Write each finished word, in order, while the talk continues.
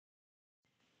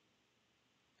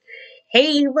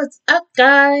Hey, what's up,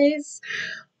 guys?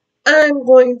 I'm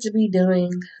going to be doing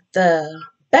the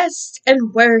best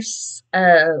and worst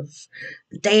of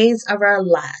days of our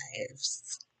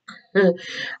lives. I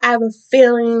have a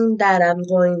feeling that I'm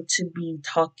going to be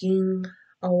talking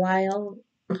a while.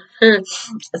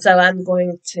 So I'm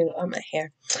going to, my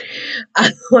hair.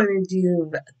 I'm going to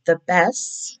do the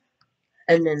best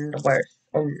and then the worst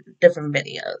in different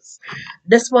videos.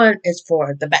 This one is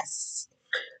for the best.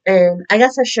 And I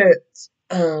guess I should,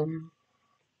 um,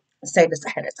 say this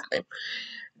ahead of time.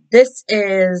 This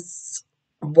is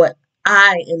what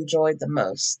I enjoyed the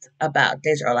most about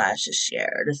Days of Our Lives this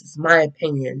year. This is my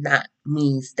opinion, not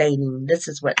me stating this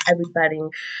is what everybody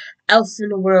else in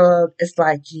the world is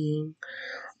liking.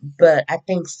 But I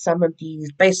think some of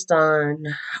these, based on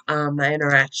my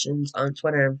interactions on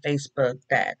Twitter and Facebook,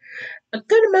 that a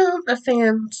good amount of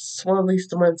fans, well, at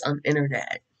least the ones on the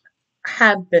internet,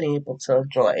 have been able to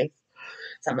enjoy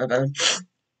some of them.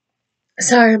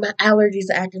 Sorry, my allergies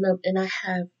are acting up, and I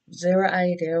have zero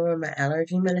idea where my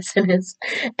allergy medicine is.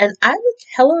 And I look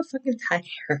hella fucking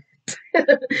tired.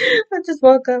 I just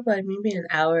woke up like maybe an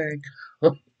hour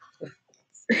ago.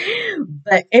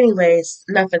 But anyways,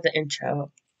 enough of the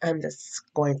intro. I'm just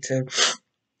going to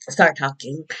start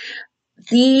talking.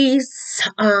 These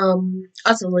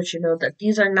also let you know that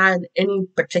these are not in any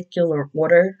particular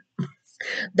order.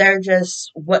 They're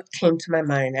just what came to my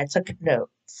mind. I took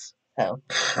notes. So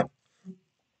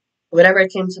whatever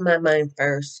came to my mind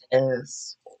first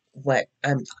is what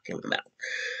I'm talking about.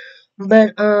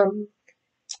 But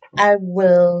I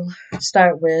will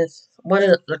start with one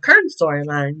of the current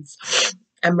storylines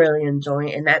I'm really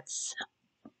enjoying, and that's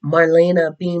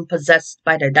Marlena being possessed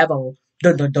by the devil.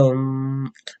 Dun dun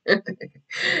dun.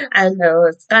 I know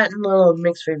it's gotten a little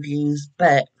mixed reviews,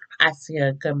 but I see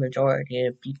a good majority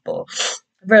of people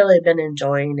really been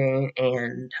enjoying it,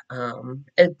 and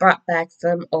it brought back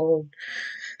some old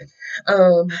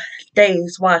um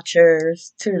days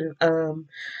watchers to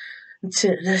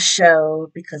the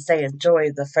show because they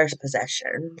enjoyed the first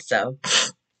possession. So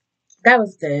that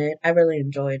was good. I really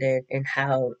enjoyed it and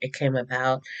how it came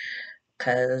about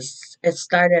because it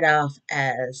started off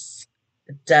as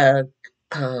Doug,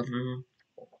 um,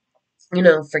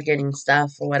 forgetting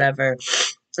stuff or whatever.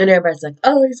 And everybody's like,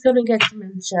 oh, he's gonna get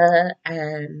dementia.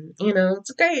 And, it's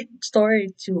a great story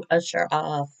to usher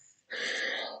off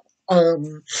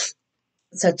um,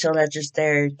 such a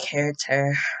legendary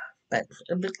character. But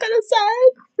it was kind of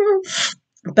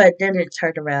sad. But then it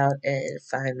turned around and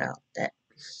find out that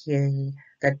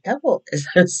the devil is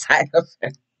inside of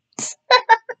him.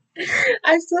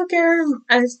 I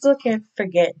still can't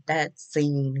forget that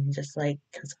scene. Just like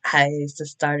his eyes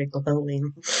just started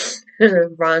glowing.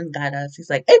 Ron got us. He's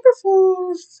like April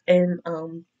Fools in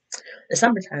the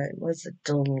summertime. Was it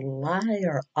July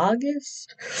or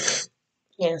August?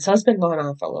 Yeah, so it's been going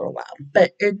on for a little while,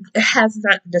 but it has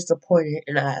not disappointed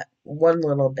in one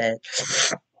little bit.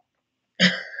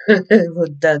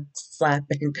 With Doug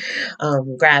slapping,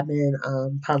 grabbing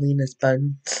Paulina's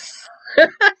bun.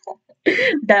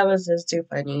 That was just too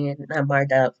funny, and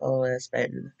Marduffel has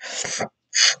been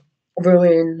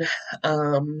ruined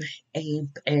Abe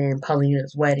and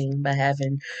Paulina's wedding by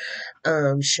having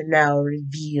Chanel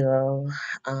reveal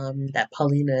that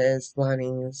Paulina is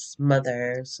Lonnie's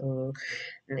mother. So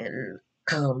and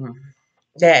um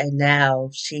yeah, and now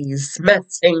she's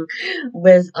messing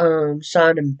with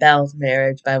Sean and Belle's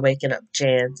marriage by waking up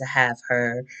Jan to have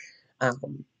her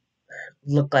um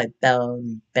look like Belle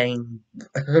and bang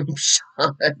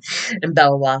Sean and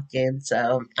Belle walk in.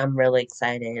 So I'm really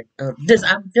excited.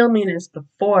 I'm filming this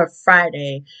before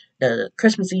Friday, the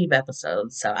Christmas Eve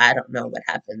episode. So I don't know what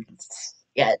happens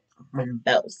yet when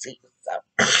Belle sees.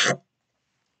 So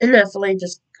and definitely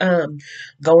just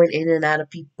going in and out of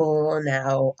people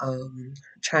now.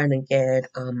 Trying to get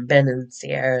Ben and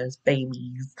Sierra's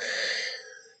babies.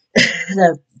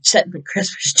 Setting the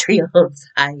Christmas tree on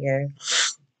fire.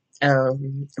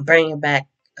 Bringing back,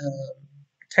 um,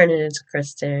 turning into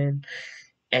Kristen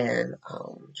and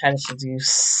trying to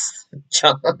seduce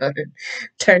John,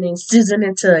 turning Susan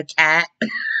into a cat.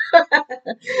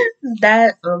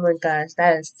 That, oh my gosh,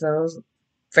 that is so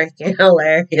freaking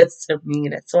hilarious to me.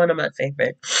 That's one of my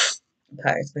favorite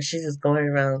parts. But she's just going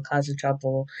around causing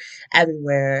trouble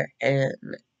everywhere, and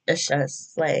it's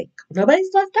just like nobody's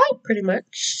left out, pretty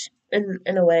much.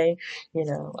 In a way,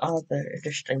 all the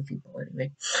interesting people anyway.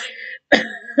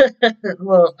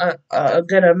 Well, a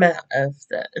good amount of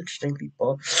the interesting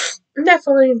people.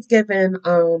 Definitely given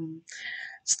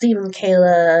Stephen,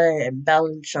 Kayla, and Belle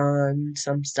and Sean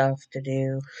some stuff to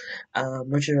do,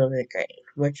 which is really great.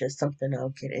 Which is something I'll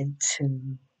get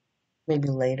into maybe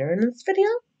later in this video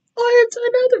or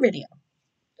into another video.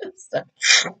 So,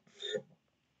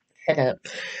 head up.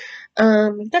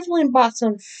 Definitely brought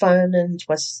some fun and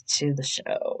twist to the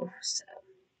show. So,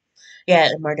 yeah,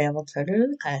 and Daredevil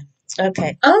totally okay.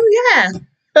 Okay. Oh yeah.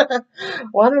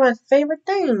 One of my favorite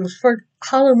things for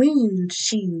Halloween,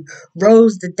 she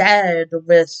rose the dead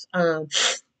with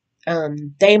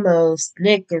Deimos,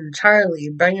 Nick, and Charlie,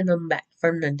 bringing them back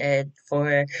from the dead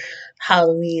for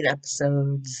Halloween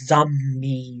episode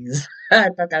Zombies. I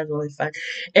thought that was really fun.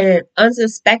 And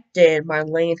unsuspected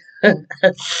Marlene,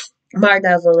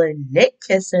 Daredevil, and Nick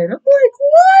kissing. I'm like,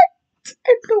 what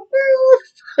in the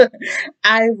world?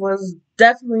 I was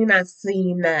definitely not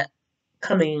seeing that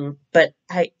coming, but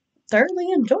I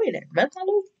thoroughly enjoyed it. I thought it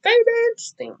was very, very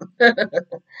interesting.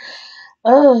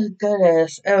 Oh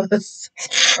goodness, it was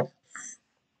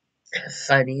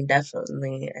funny,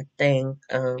 definitely. I think,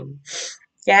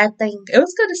 yeah, I think it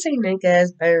was good to see Nick.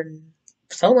 It's been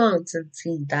so long since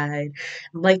he died.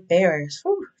 Blake Bears,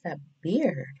 whew, that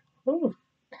beard, whew,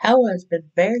 hell has been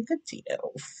very good to you.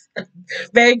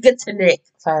 Very good to Nick.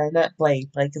 Sorry, not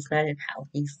Blake. Blake is not in hell.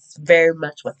 He's very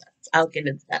much with us. I'll get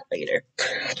into that later.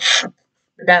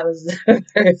 That was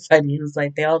very funny. It was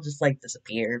like they all just like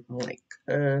disappeared. I'm like,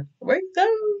 where you go?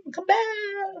 Come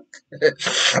back.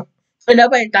 And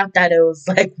nobody thought that it was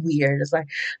like weird. It's like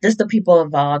just the people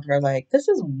involved were like, this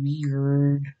is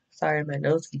weird. Sorry, my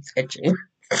nose keeps itching.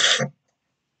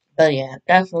 But yeah,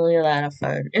 definitely a lot of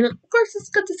fun. And of course, it's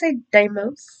good to say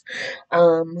Deimos.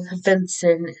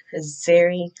 Vincent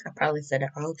Zeri. I probably said it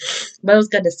wrong. But it was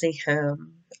good to see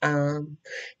him.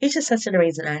 He's just such an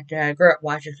amazing actor. I grew up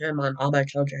watching him on All My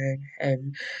Children.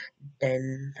 And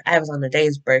then I was on the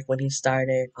Days break when he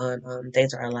started on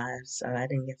Days of Our Lives. So I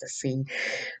didn't get to see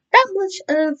that much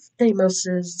of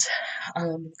Deimos's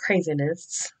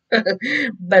craziness.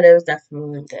 But it was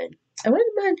definitely good. I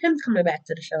wouldn't mind him coming back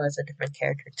to the show as a different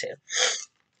character too.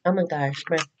 Oh my gosh,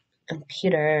 my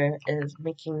computer is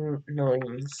making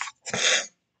noise.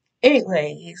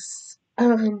 Anyways,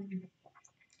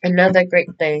 another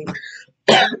great thing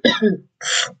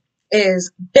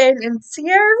is Ben and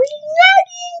Sierra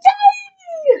reuniting.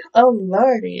 Oh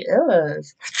lordy, it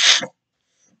was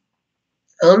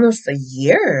almost a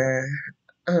year.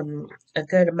 A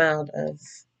good amount of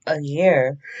a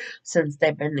year since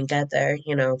they've been together.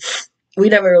 We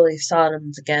never really saw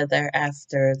them together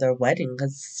after their wedding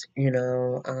because,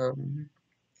 well,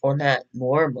 not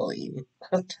normally.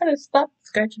 I'm trying to stop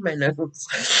scratching my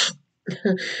nose.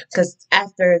 Because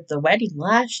after the wedding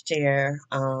last year,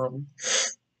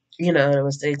 there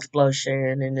was the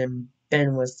explosion, and then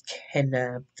Ben was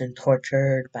kidnapped and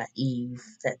tortured by Eve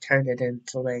that turned it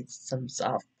into like some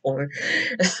soft porn,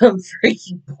 some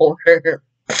freaky porn,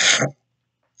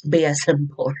 BSM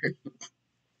porn.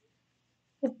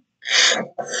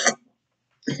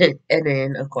 And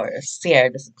then, of course,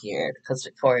 Sierra disappeared because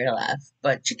Victoria left,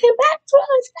 but she came back to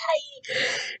us,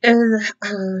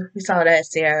 and we saw that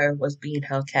Sierra was being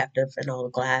held captive in all the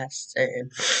glass,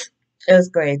 and it was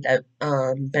great that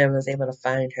Ben was able to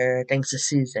find her thanks to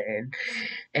Susan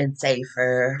and save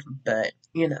her. But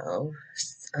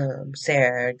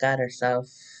Sarah got herself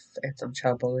in some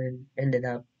trouble and ended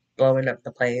up blowing up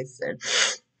the place, and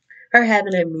her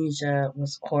having amnesia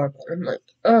was horrible. I'm like,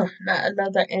 ugh, not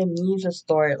another amnesia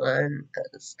storyline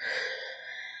because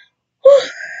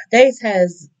Days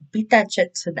has beat that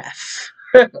chick to death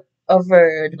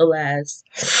over the last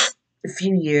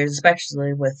few years,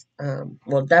 especially with,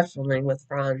 well, definitely with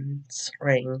Ron's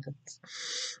reign.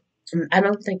 I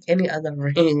don't think any other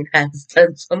reign has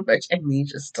done so much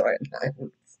amnesia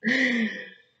storylines.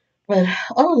 But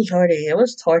oh lordy, it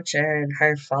was torture and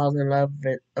her falling in love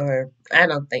with, or I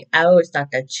don't think, I always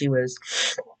thought that she was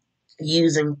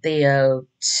using Theo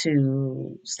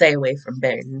to stay away from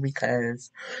Ben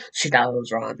because she thought it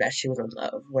was wrong that she was in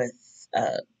love with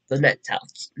the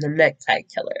necktie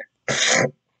killer.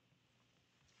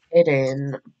 It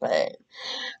didn't, but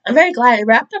I'm very glad it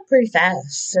wrapped up pretty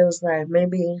fast. It was like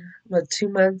maybe like 2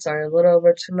 months or a little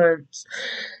over 2 months,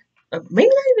 maybe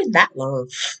not even that long.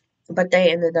 But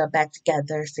they ended up back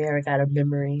together. Sierra got a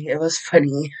memory. It was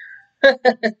funny.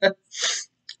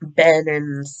 Ben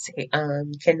and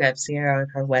kidnapped Sierra on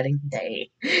her wedding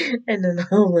day, and then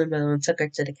Limo took her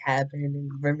to the cabin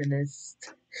and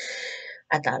reminisced.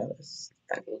 I thought it was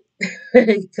funny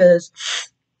because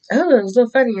oh, it was so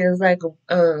funny. It was like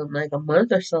a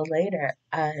month or so later,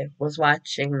 I was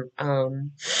watching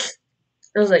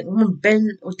it was like when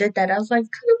Ben did that, I was like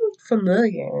kind of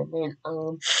familiar, and then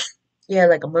yeah,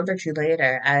 like a month or two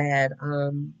later,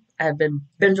 I've been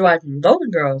binge watching Golden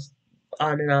Girls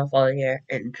on and off all year,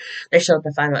 and they showed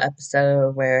the final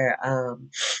episode where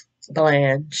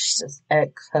Blanche's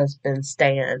ex-husband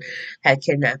Stan had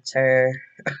kidnapped her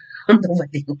on the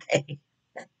wedding day.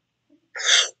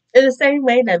 In the same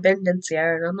way that Ben did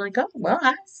Sierra, and I'm like, oh well,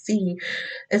 I see.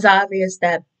 It's obvious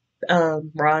that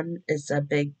Ron is a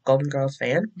big Golden Girls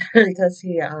fan because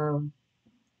he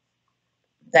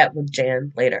that with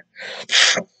Jan later.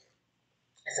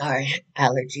 Sorry,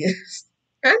 allergies.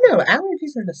 I know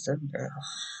allergies in December.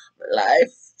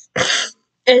 Life.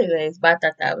 Anyways, but I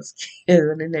thought that was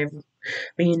cute, and they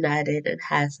reunited and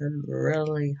had some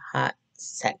really hot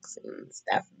sex scenes.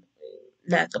 Definitely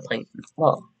not complaining.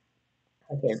 Well,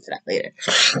 I'll get into that later.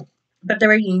 But the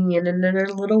reunion and then their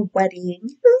little wedding.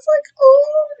 It was like,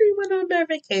 oh, they went on their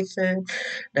vacation.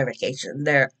 Their vacation.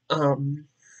 Their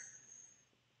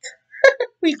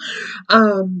we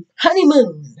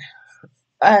honeymoon.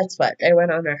 That's what they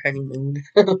went on their honeymoon.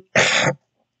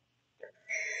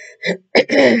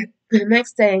 The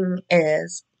next thing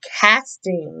is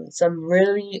casting. Some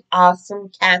really awesome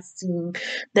casting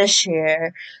this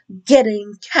year.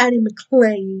 Getting Caddy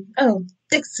McClain. Oh,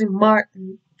 Dixie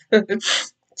Martin.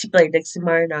 She played Dixie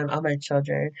Martin on All My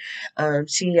Children.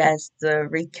 She has the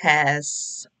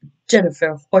recast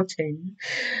Jennifer Horton.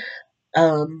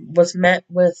 Was met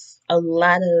with a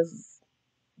lot of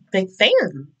big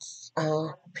fans.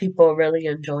 People really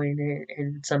enjoying it,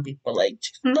 and some people like,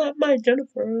 she's not my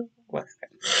Jennifer. Whatever.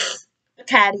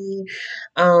 Caddy,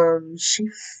 she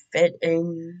fit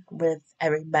in with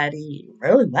everybody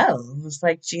really well. It was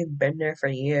like she'd been there for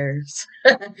years.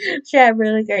 She had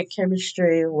really great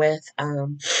chemistry with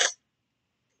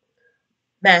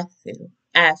Matthew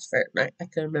Ashford. I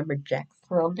can remember Jack's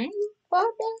real name,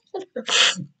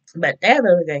 but they had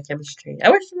really good chemistry. I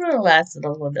wish it would have lasted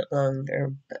a little bit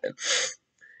longer, but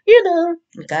you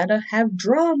gotta have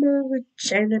drama with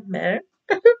Jane and Matt.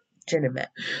 Jane and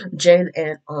Matt. Jane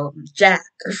and Jack.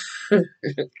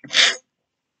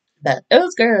 But it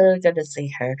was good to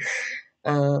see her.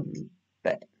 Um,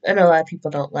 but I know a lot of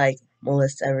people don't like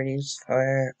Melissa Reeves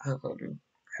for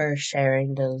her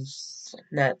sharing those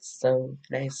not so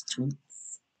nice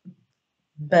tweets.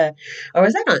 But or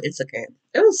was that on Instagram?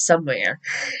 It was somewhere.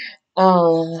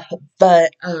 Uh,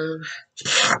 but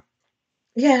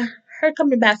yeah, her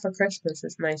coming back for Christmas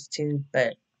is nice too.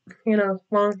 But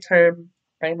long term,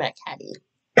 bring back Caddy.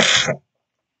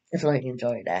 Definitely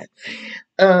enjoyed that.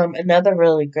 Another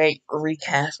really great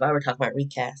recast. While we're talking about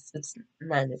recasts, it's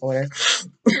not in order.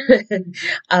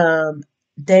 um,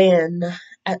 Dan,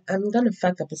 I'm gonna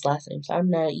fuck up his last name, so I'm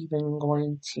not even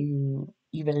going to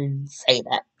even say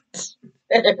that.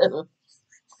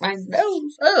 My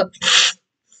nose up.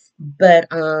 But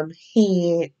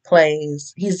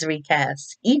he's the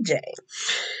recast EJ.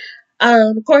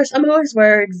 Of course, I'm always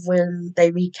worried when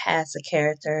they recast a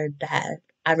character that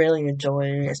I really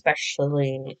enjoy,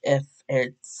 especially if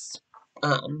it's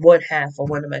one half of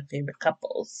one of my favorite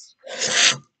couples.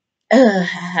 I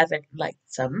haven't liked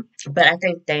some, but I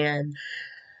think Dan.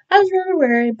 I was really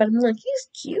worried, but I'm like, he's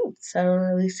cute, so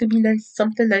at least it'd be nice,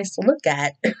 something nice to look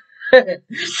at.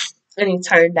 And he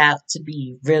turned out to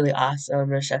be really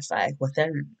awesome. It's just like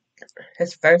within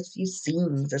his first few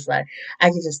scenes, it's like I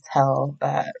could just tell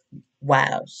that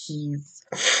wow, he's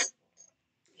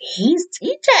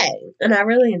TJ, and I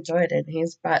really enjoyed it.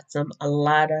 He's brought they've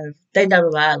done a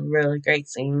lot of really great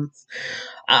scenes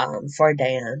for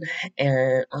Dan,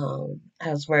 and I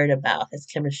was worried about his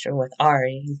chemistry with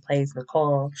Ari, who plays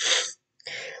Nicole,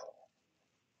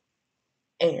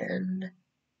 and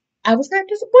I was not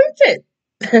disappointed.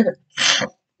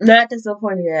 Not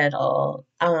disappointed at all.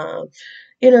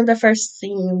 The first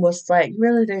scene was like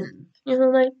really didn't,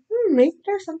 like maybe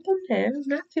there's something there,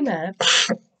 not too bad.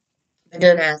 And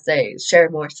then as they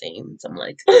share more scenes, I'm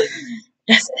like, this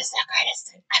is the greatest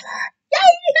thing ever.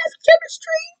 Yay, he has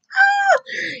chemistry.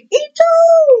 Ito,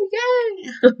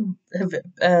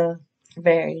 yay.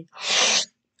 Very,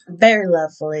 very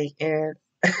lovely. And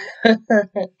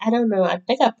I don't know, I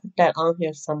think I put that on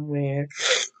here somewhere.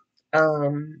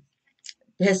 Um,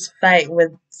 his fight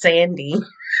with Sandy.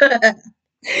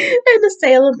 And the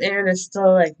Salem Aaron is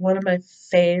still like one of my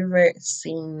favorite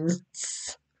scenes.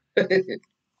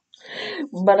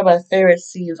 One of my favorite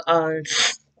scenes on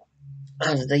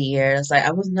of the year. It's like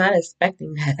I was not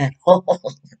expecting that at all.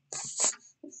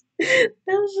 That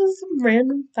was just some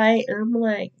random fight, and I'm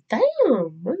like,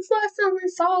 damn, when's the last time we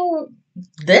saw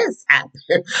this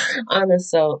happen on a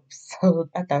soap? So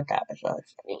I thought that was really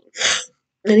funny.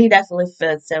 And he definitely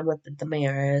fits in with the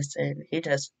Damaris, and he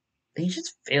just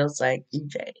feels like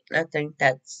EJ. I think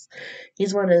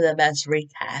he's one of the best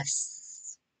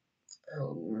recasts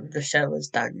the show has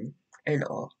done in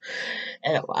a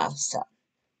while. So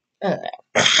uh,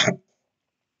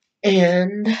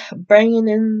 and bringing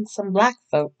in some black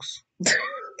folks,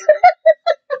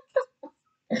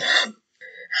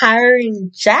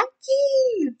 hiring Jackie,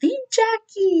 the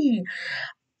Jackie.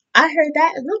 I heard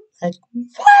that and I'm like, what in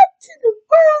the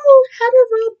world? How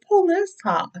did Ron pull this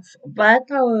off? But I thought it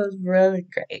was really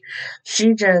great.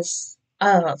 She just,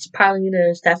 Paulina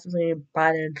has definitely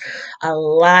brought in a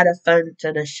lot of fun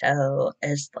to the show.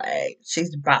 It's like,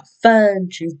 she's brought fun,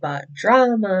 she's brought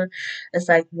drama. It's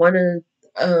like one of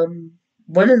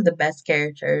the best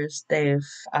characters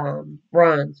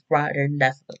Ron's brought in,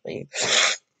 definitely.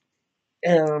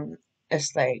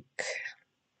 It's like,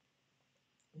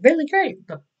 really great.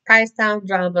 The Price Down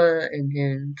drama, and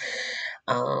then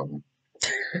um,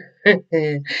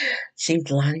 she's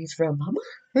Lonnie's real mama.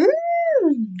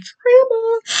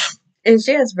 Drama, and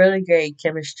she has really great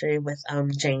chemistry with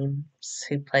James,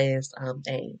 who plays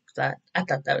Abe. So I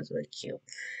thought that was really cute.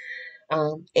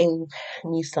 Abe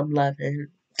needs some loving.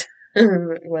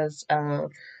 Was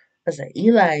it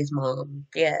Eli's mom?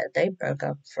 Yeah, they broke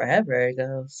up forever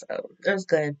ago, so it was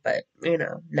good. But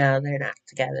now they're not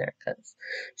together because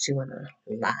she wanna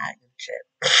lie and shit.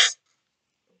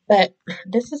 But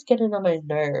this is getting on my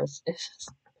nerves. It's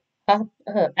just stop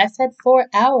up. I said 4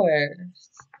 hours.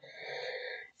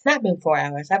 It's not been 4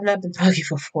 hours. I've not been talking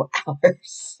for 4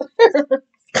 hours.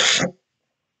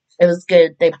 It was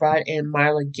good. They brought in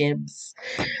Marla Gibbs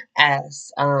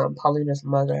as Paulina's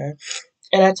mother.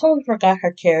 And I totally forgot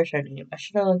her character name. I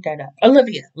should have looked that up.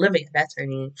 Olivia. Olivia, that's her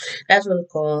name. That's really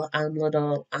cool.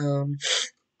 Little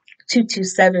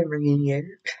 227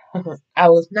 reunion. I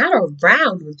was not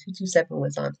around when 227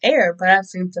 was on air, but I've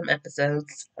seen some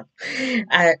episodes.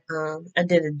 I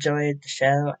did enjoy the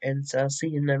show, and so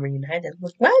seeing them reunited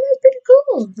was wow, that's pretty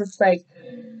cool. It's like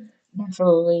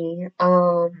definitely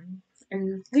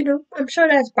and I'm sure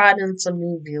that's brought in some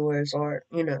new viewers, or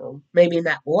maybe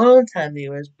not long time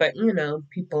viewers, but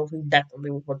people who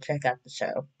definitely will check out the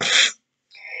show.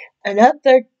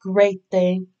 Another great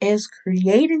thing is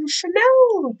creating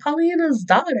Chanel, Paulina's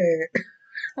daughter.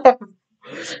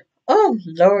 Oh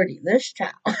lordy, this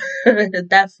child.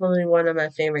 Definitely one of my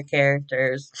favorite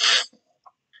characters.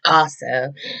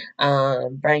 Also,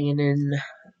 bringing in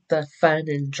the fun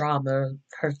and drama,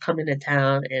 her coming to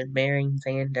town and marrying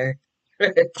Xander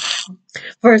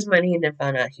for his money, and then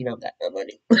found out he don't got no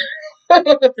money. And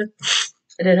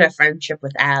then her friendship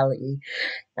with Allie,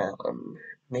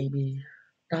 maybe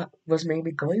that was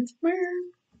maybe going somewhere.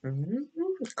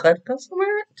 Could go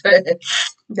somewhere.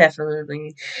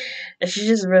 Definitely. And she's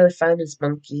just really fun and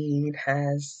spunky and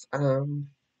has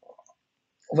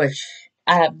which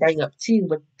I bring up too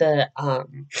with the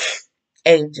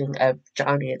aging of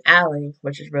Johnny and Allie,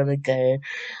 which is really good.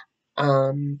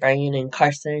 Bringing in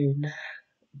Carson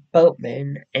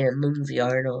Boatman and Lindsay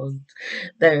Arnold.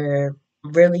 They're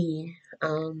really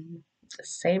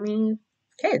samey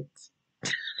kids.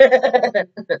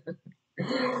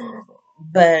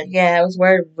 But yeah, I was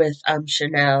worried with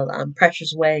Chanel.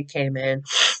 Precious Way came in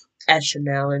as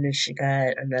Chanel, and then she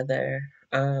got another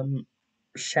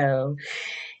show,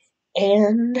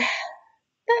 and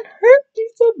that hurt me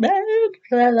so bad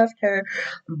because I loved her.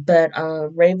 But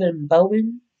Raven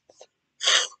Bowen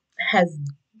has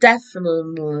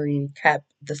definitely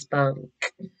kept the spunk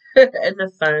and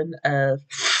the fun of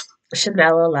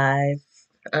Chanel alive.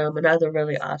 Another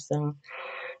really awesome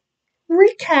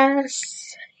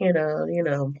recast.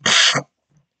 And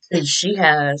she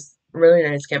has really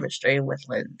nice chemistry with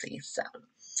Lindsay. So,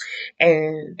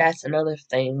 and that's another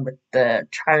thing with the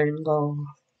triangle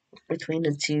between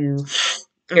the two.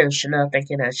 Chanel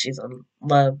thinking that she's in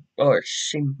love or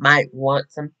she might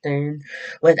want something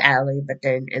with Allie, but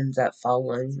then ends up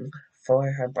falling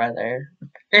for her brother.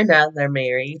 And now they're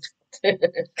married.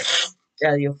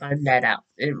 So you'll find that out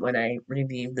when I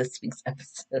review this week's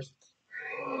episode.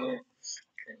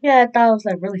 Yeah, I thought it was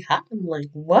like really hot. I'm like,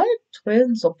 what?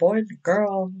 Twins, a boy and a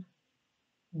girl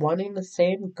wanting the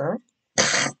same girl?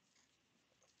 Could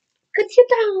you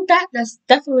know that's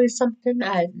definitely something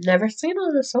I've never seen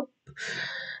on a soap.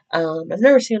 I've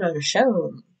never seen on a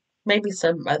show. Maybe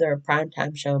some other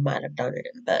primetime show might have done it,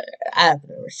 but I've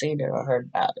never seen it or heard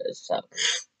about it. So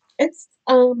it's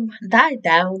died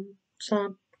down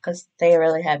some because they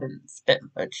really haven't spent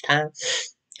much time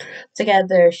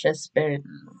together. It's just been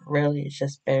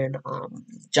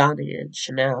Johnny and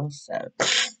Chanel. So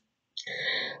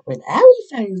when Allie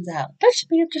finds out, that should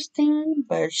be interesting.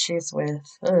 But she's with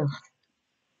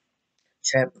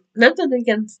Trip. Nothing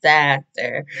against the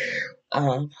actor.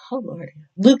 Oh lord,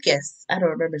 Lucas. I don't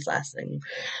remember his last name.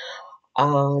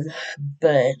 Um,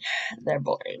 but they're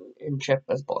boring, and Trip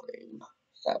was boring.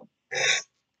 So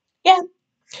yeah.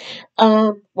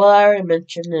 Well, I already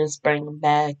mentioned this bringing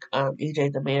back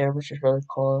EJ the Mayor, which is really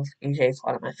cool. EJ is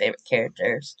one of my favorite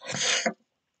characters.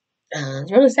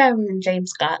 It's really sad when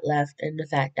James Scott left, and the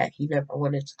fact that he never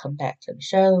wanted to come back to the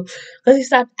show because he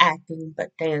stopped acting.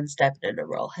 But Dan stepping in the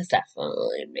role has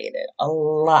definitely made it a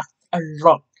lot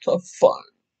of fun.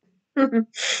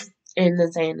 In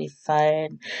the zany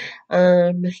fun.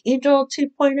 Angel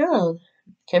 2.0.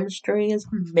 Chemistry is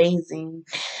amazing.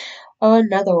 Oh,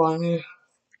 another one.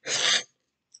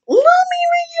 Lummy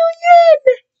reunion!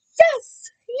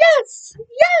 Yes! Yes!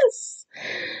 Yes!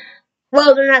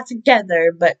 Well, they're not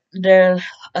together, but their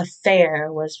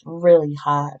affair was really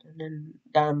hot. And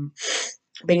then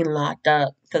being locked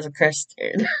up because of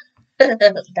Kristen.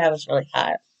 That was really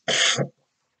hot.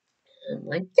 I'm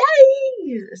like,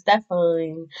 yay! It's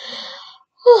definitely.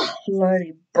 Oh,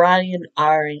 Lordy, Brian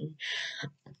Ari.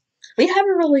 We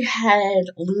haven't really had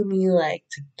Lumi like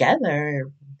together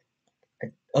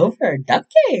over a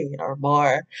decade or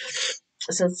more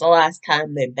since the last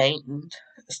time they banged.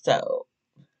 So,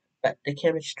 but the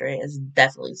chemistry is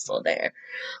definitely still there.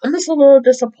 I'm just a little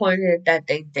disappointed that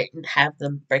they didn't have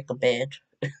them break a bed.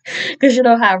 Because you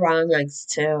know how Ron likes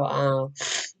to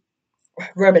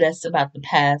reminisce about the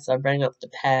past or bring up the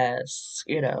past,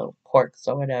 quirks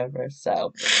or whatever.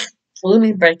 So,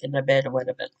 Lumi breaking the bed would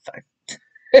have been fun.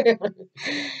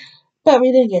 But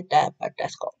we didn't get that, but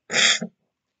that's cool.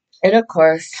 And of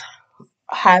course,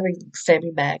 having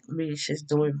Sammy back means she's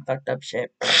doing fucked up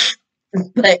shit.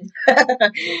 But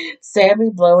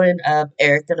Sammy blowing up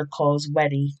Erica Nicole's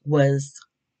wedding was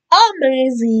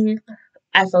amazing.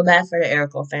 I feel bad for the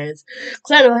Erica fans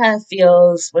because I know how it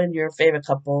feels when your favorite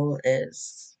couple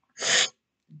is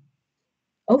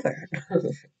over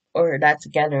or not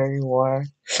together anymore.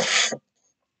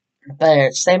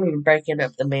 But Sammy breaking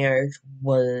up the marriage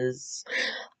was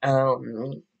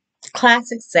um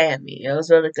classic Sammy. It was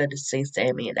really good to see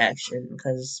Sammy in action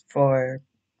because for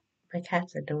my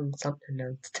cats are doing something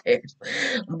downstairs.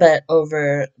 But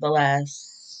over the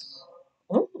last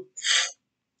oh,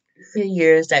 few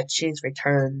years that she's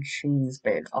returned, she's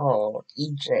been all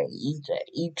EJ.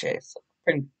 So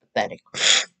pretty pathetic.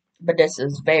 But this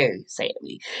is very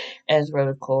Sammy. And it's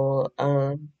really cool.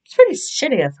 It's pretty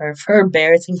shitty of her for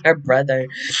embarrassing her brother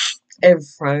in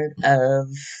front of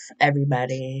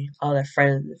everybody, all their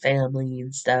friends and family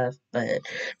and stuff, but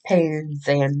paying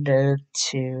Xander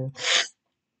to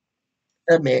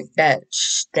admit that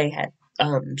they had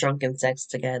drunken sex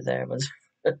together was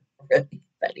really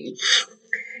funny.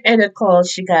 And Nicole,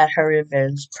 she got her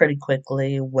revenge pretty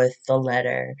quickly with the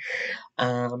letter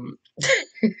um,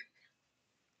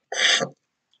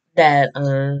 that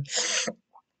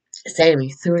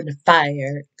Sammy threw in the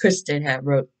fire. Kristen had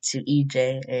wrote to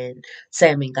EJ, and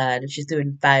Sammy got it. She threw it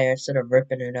in the fire instead of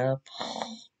ripping it up.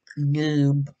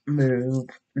 Noob, no,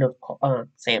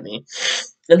 Sammy.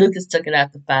 And Lucas took it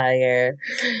out the fire,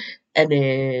 and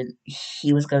then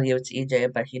he was gonna give it to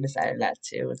EJ, but he decided not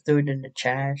to. And threw it in the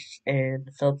trash,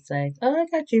 and Philip's like, "Oh, I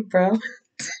got you, bro."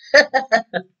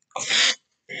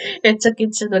 And took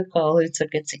it to Nicole, who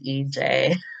took it to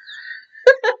EJ.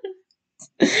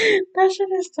 That shit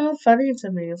is so funny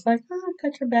to me. It's like, oh, I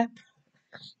got your back.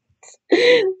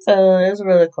 So it was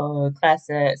really cool.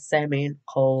 Classic Sammy and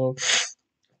Cole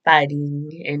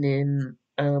fighting, and then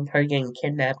her getting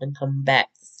kidnapped and coming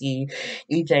back to see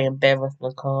EJ in bed with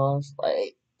Nicole. It's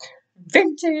like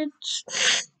vintage,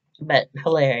 but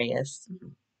hilarious.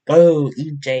 Go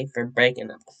EJ for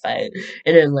breaking up the fight,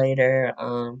 and then later,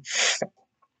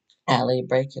 Allie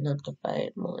breaking up the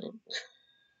fight.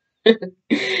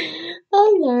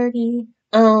 Oh lordy.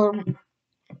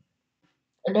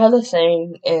 Another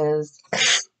thing is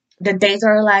the Days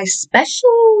Are Alive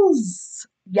specials.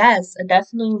 Yes, I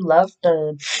definitely loved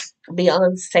them.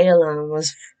 Beyond Salem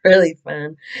was really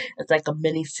fun. It's like a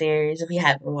mini series. If you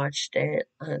haven't watched it,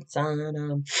 it's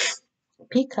on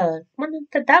Peacock.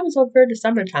 That was over the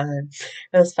summertime.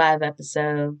 It was 5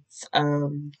 episodes.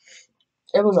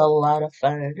 It was a lot of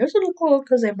fun. It was really cool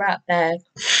because they brought back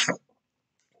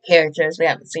characters we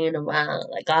haven't seen in a while,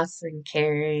 like Austin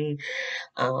Carey,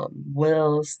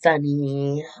 Will,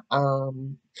 Sunny, oh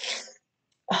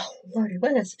Lordy,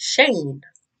 what is it? Shane?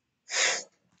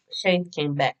 Shane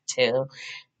came back too,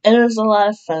 and it was a lot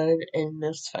of fun and it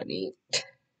was funny.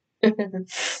 It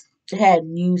had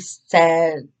new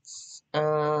sets.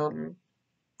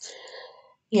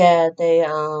 Yeah,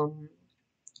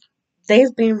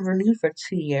 they've been renewed for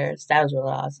 2 years. That was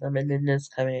really awesome, and then this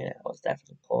coming out was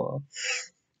definitely cool.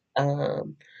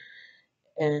 Um,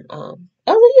 and oh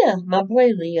yeah, my boy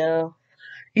Leo,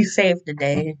 he saved the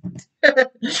day.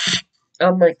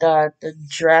 Oh my god, the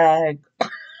drag.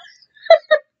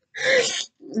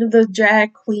 The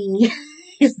drag queen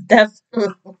is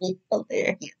definitely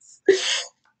hilarious.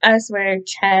 I swear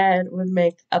Chad would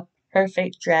make a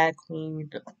perfect drag queen.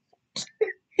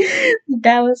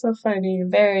 That was so funny,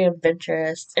 very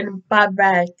adventurous. And Bob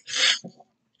Bragg,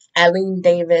 Eileen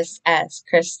Davis as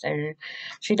Kristen.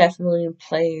 She definitely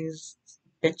plays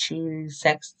bitchy,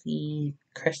 sexy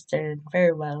Kristen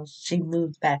very well. She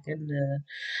moved back into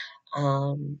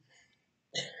um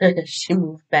she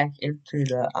moved back into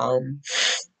the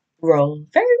role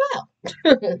very well.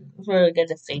 It's really good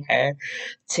to see her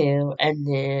too. And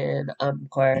then of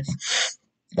course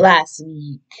last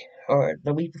week or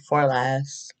the week before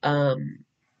last, no,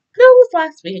 it was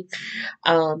last week,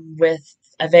 with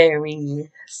a very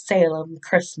Salem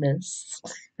Christmas.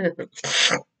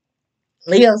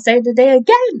 Leo saved the day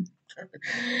again.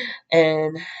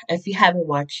 And if you haven't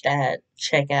watched that,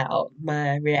 check out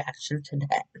my reaction to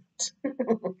that.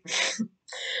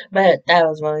 But that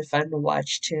was really fun to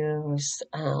watch too.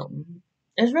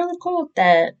 It's really cool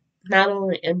that not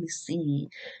only NBC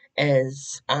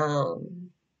is,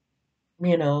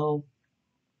 you know,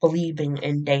 believing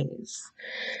in days,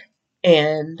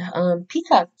 and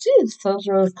Peacock too. So it's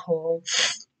really cool.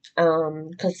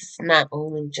 Because it's not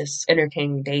only just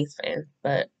entertaining Days fans,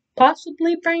 but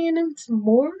possibly bringing in some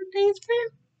more Days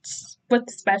fans with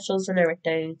the specials and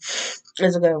everything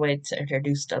is a good way to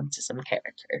introduce them to some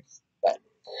characters. But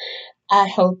I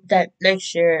hope that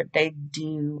next year they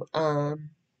do, I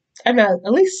know,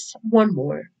 at least one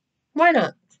more. Why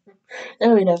not? That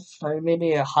would be fun.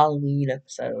 Maybe a Halloween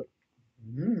episode.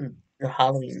 A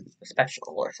Halloween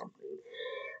special or something.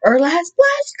 Or Last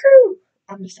Blast Crew.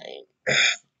 I'm just saying.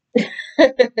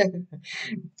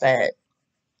 But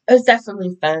it's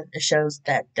definitely fun. It shows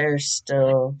that there's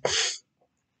still,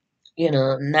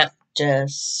 not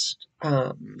just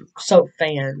soap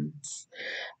fans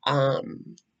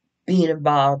being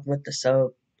involved with the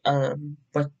soap,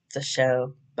 with the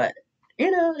show, but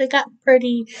it got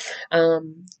pretty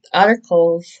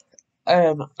articles,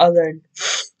 other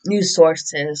news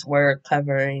sources were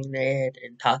covering it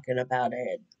and talking about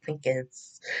it. I think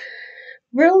it's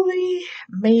really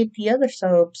made the other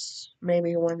soaps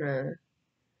maybe want to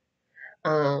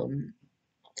um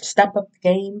step up the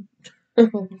game.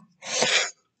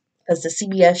 Because the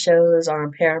CBS shows are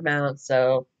on Paramount,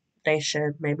 so they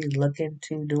should maybe look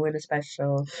into doing a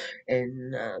special.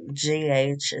 And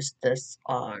GH is this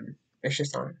on, it's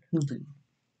just on Hulu.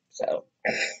 So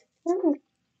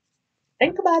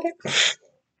think about it.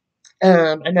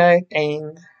 Another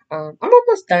thing, I'm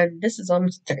almost done. This is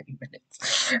almost 30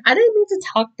 minutes. I didn't mean to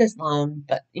talk this long,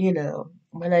 but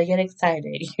when I get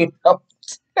excited,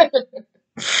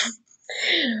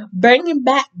 bringing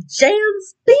back Jan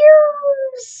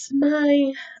Spears,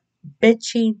 my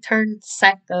bitchy turned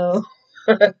psycho.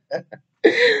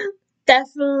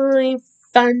 Definitely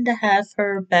fun to have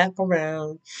her back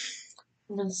around.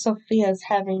 When Sophia's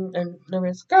having a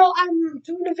nervous girl, I'm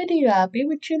doing a video, I'll be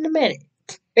with you in a minute.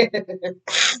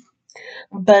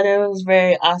 But it was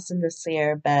very awesome to see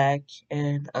her back,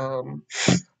 and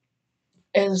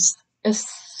it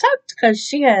sucked because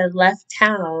she had left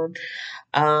town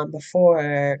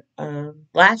before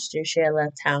last year. She had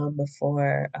left town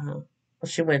before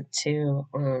she went to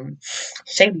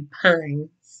Shady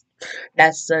Pines.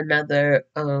 That's another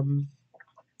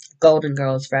Golden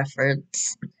Girls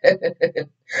reference.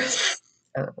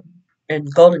 um, in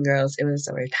Golden Girls, it was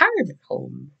a retirement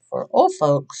home for old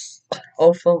folks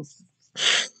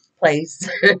place.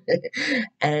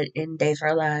 And in Days of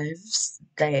Our Lives,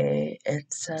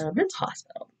 it's a mental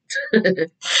hospital.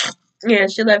 Yeah,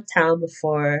 she left town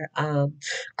before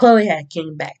Chloe had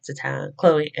came back to town.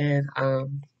 Chloe and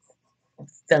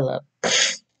Philip.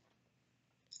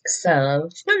 So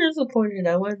it's kind of disappointed.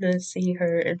 I wanted to see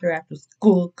her interact with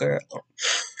Schoolgirl.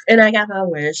 And I got my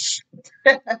wish.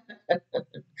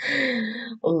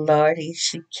 Lordy,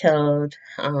 she killed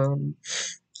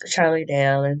Charlie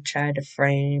Dale and tried to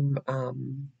frame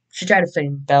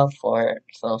Belle for it,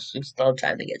 so she's still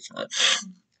trying to get shot.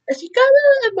 And she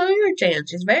gotta admire Jan.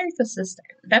 She's very consistent,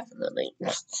 definitely.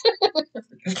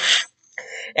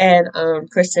 And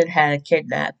Kristen had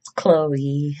kidnapped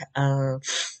Chloe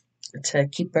to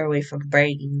keep her away from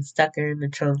Brady and stuck her in the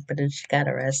trunk, but then she got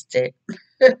arrested.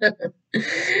 And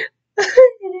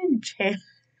then Jan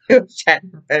was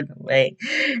trying to run away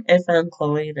and found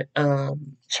Chloe in the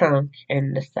trunk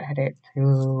and decided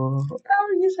to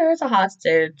use her as a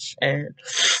hostage and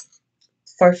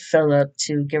for Philip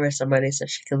to give her some money so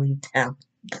she could leave town.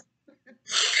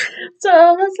 So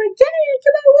I was like, yay,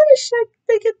 get my wish.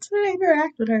 I get to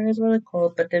interact with her. It's really cool.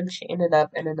 But then she ended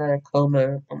up in another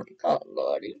coma. Oh my god,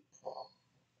 lordy.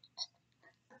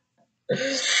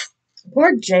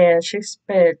 Poor Jan, she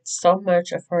spent so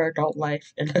much of her adult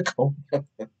life in a coma.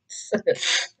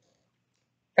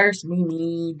 First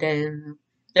Mimi, then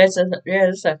there's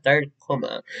a third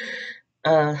coma.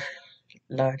 Uh,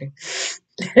 Lordy.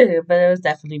 But it was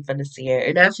definitely fun to see her.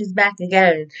 And now she's back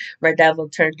again. My devil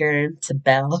turned her into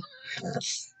Belle.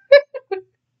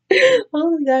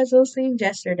 Oh my gosh, I was seeing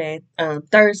yesterday,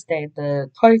 Thursday, the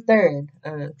 23rd,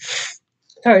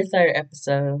 23rd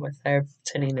episode with her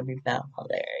pretending to be Belle.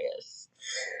 Hilarious.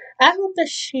 I hope that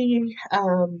she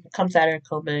comes out of her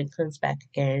coma and comes back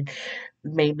again.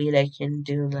 Maybe they can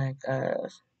do like a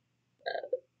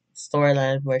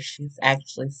storyline where she's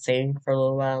actually sane for a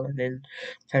little while and then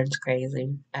turns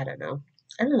crazy. I don't know.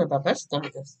 I don't know, but my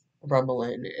stomach is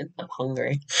rumbling and I'm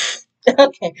hungry.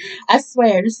 Okay, I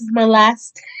swear this is my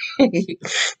last day.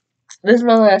 This is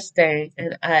my last day,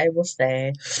 and I will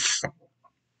say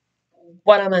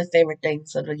one of my favorite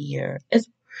things of the year is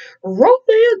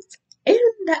romance in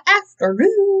the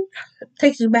afternoon.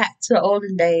 Takes you back to the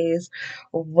olden days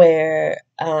where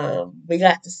we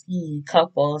got to see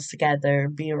couples together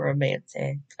being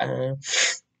romantic. And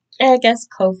I guess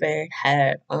COVID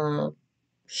had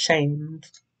shamed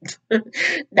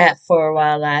that for a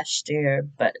while last year,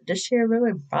 but this year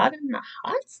really brought in the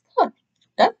hot stuff.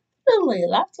 Definitely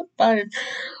lots of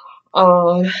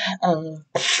um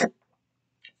uh,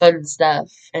 fun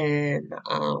stuff, and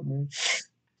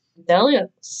the only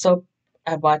soap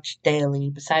I watch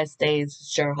daily besides Days is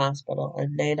General Hospital,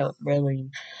 and they don't really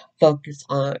focus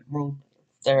on romance.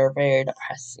 They're very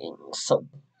depressing. So,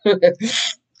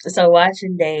 so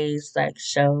watching Days like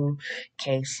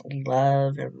showcase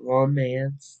love and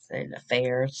romance and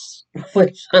affairs,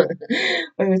 which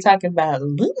we were talking about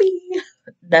Lumi,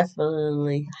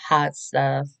 definitely hot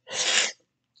stuff.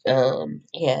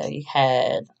 Yeah, you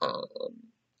had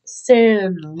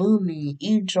Sin, Lumi,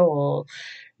 Angel,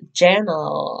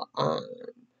 Janelle,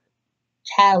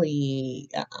 Callie,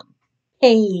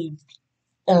 Paige,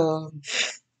 um,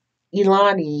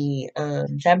 Ilani,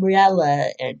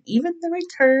 Gabriella, and even the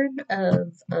return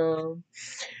of, or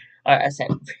I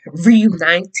said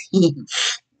reuniting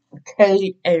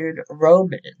Kate and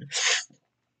Roman.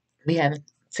 We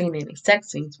haven't seen any sex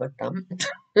scenes with them,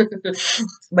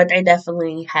 but they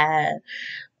definitely had.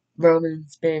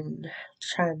 Roman's been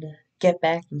trying to get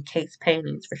back in Kate's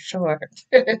paintings for sure.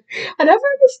 I never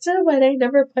understood why they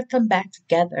never put them back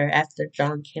together after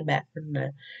John came back from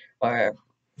or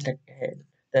the,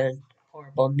 the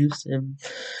horrible Newsom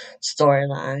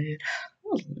storyline.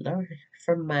 Oh Lord,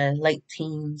 from my late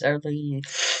teens, early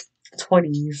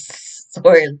 20s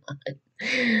storyline.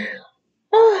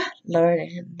 Oh, Lord,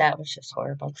 that was just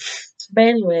horrible. But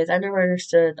anyways, I never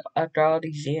understood after all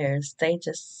these years. They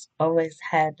just always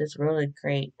had this really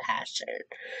great passion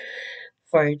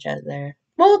for each other.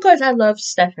 Well, of course, I love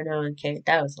Stefano and Kate.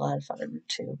 That was a lot of fun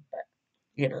too. But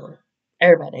you know,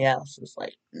 everybody else is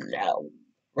like, no,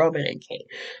 Roman and Kate.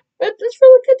 But it's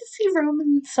really good to see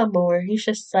Roman some more. He's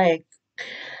just like,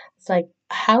 it's like,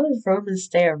 how does Roman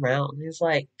stay around? He's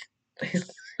like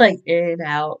in and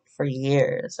out for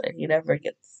years, and he never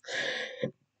gets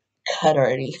cut or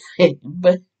anything.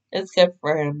 But it's good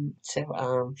for him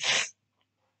to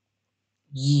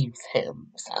use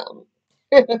him some.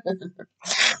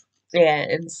 Yeah,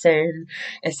 and Sin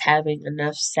is having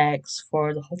enough sex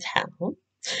for the whole town.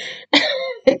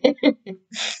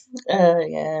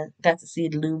 Yeah, got to see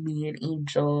Lumi and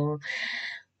Angel.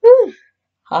 Whew,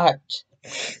 hot.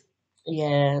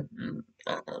 Yeah,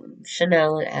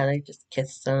 Chanel and Allie just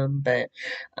kissed them, but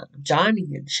Johnny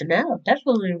and Chanel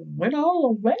definitely went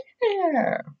all the way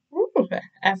there. Ooh,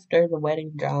 after the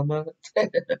wedding drama.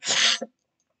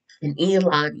 And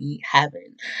Elani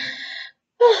having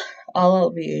all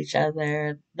over each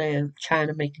other. They're trying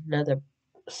to make another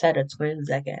set of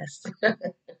twins, I guess.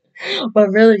 But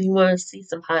really, you want to see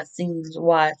some hot scenes,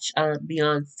 watch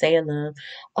Beyond Salem.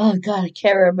 Oh god, I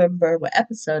can't remember what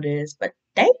episode it is, but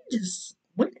they just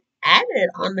went at it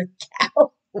on the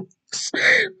couch. I'm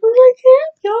like, yeah,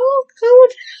 y'all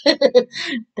good.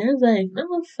 They're like,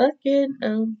 no,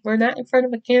 fucking, we're not in front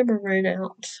of a camera right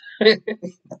now.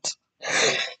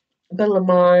 But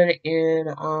Lamont and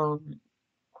oh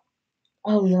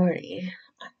lordy,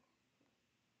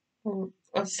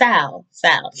 Sal.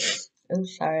 I'm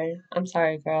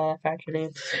sorry, girl. I forgot your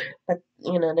name. But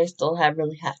they still have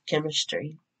really hot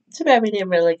chemistry. Too bad we didn't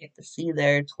really get to see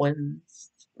their twins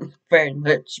very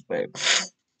much,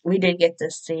 but we did get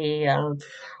to see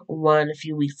one a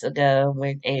few weeks ago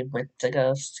when Abe went to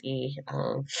go see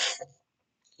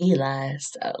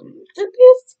Eli's. It's so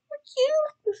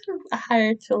cute. I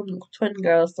hired twin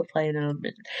girls to play them,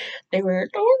 and they were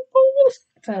adorable.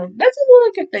 So that's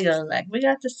another good thing I like. We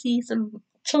got to see some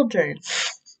children.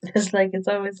 It's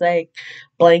always like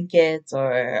blankets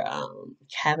or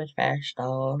Cabbage Patch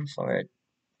dolls or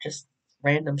just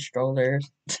random strollers.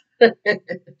 But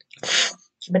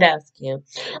that was cute.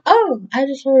 Oh, I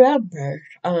just remembered.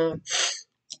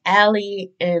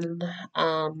 Allie and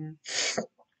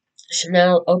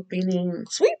Chanel opening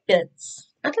Sweet Bits.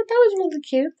 I thought that was really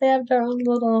cute. They have their own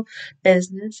little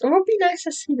business. It would be nice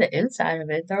to see the inside of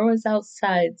it. They're always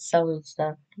outside selling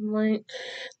stuff. I'm like,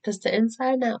 does the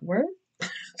inside not work?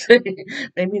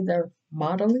 Maybe they're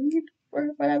modeling or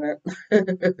whatever.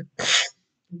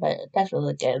 But that's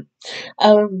really good.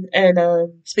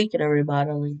 And speaking of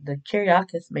remodeling, the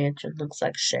Kyriakis mansion looks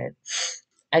like shit.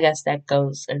 I guess that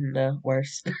goes in the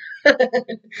worst.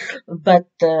 But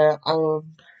the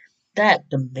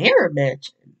Mirror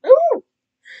Mansion, ooh,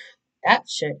 that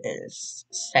shit is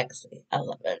sexy. I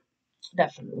love it.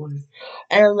 Definitely.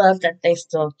 And I love that they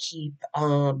still keep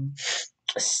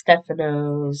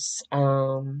Stefano's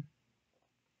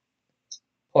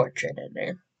portrait in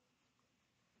there.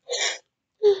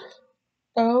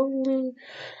 The only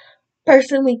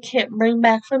person we can't bring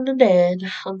back from the dead,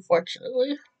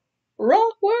 unfortunately.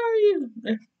 Rock, where are you?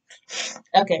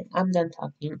 Okay, I'm done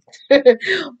talking.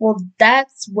 Well,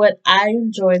 that's what I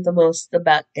enjoy the most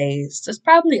about Days. There's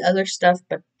probably other stuff,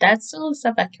 but that's the only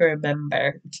stuff I can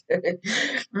remember.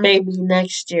 Maybe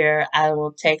next year I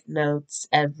will take notes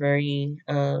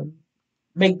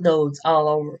make notes all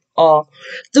over, all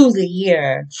through the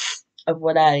year of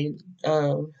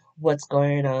what's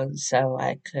going on, so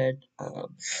I could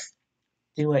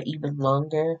do an even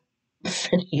longer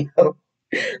video.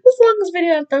 This longest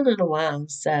video I've done in a while,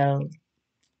 so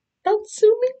don't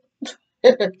sue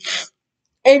me.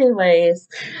 Anyways,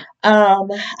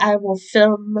 I will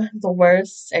film the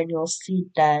worst, and you'll see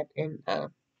that, and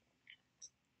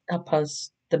I'll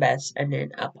post the best, and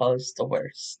then I'll post the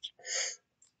worst.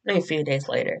 Maybe a few days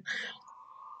later,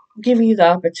 giving you the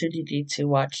opportunity to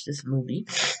watch this movie.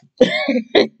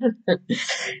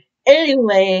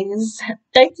 Anyways,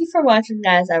 thank you for watching,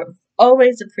 guys. I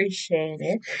always appreciate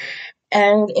it.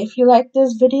 And if you like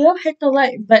this video, hit the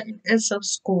like button and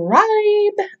subscribe.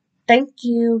 Thank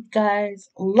you, guys.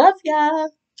 Love ya.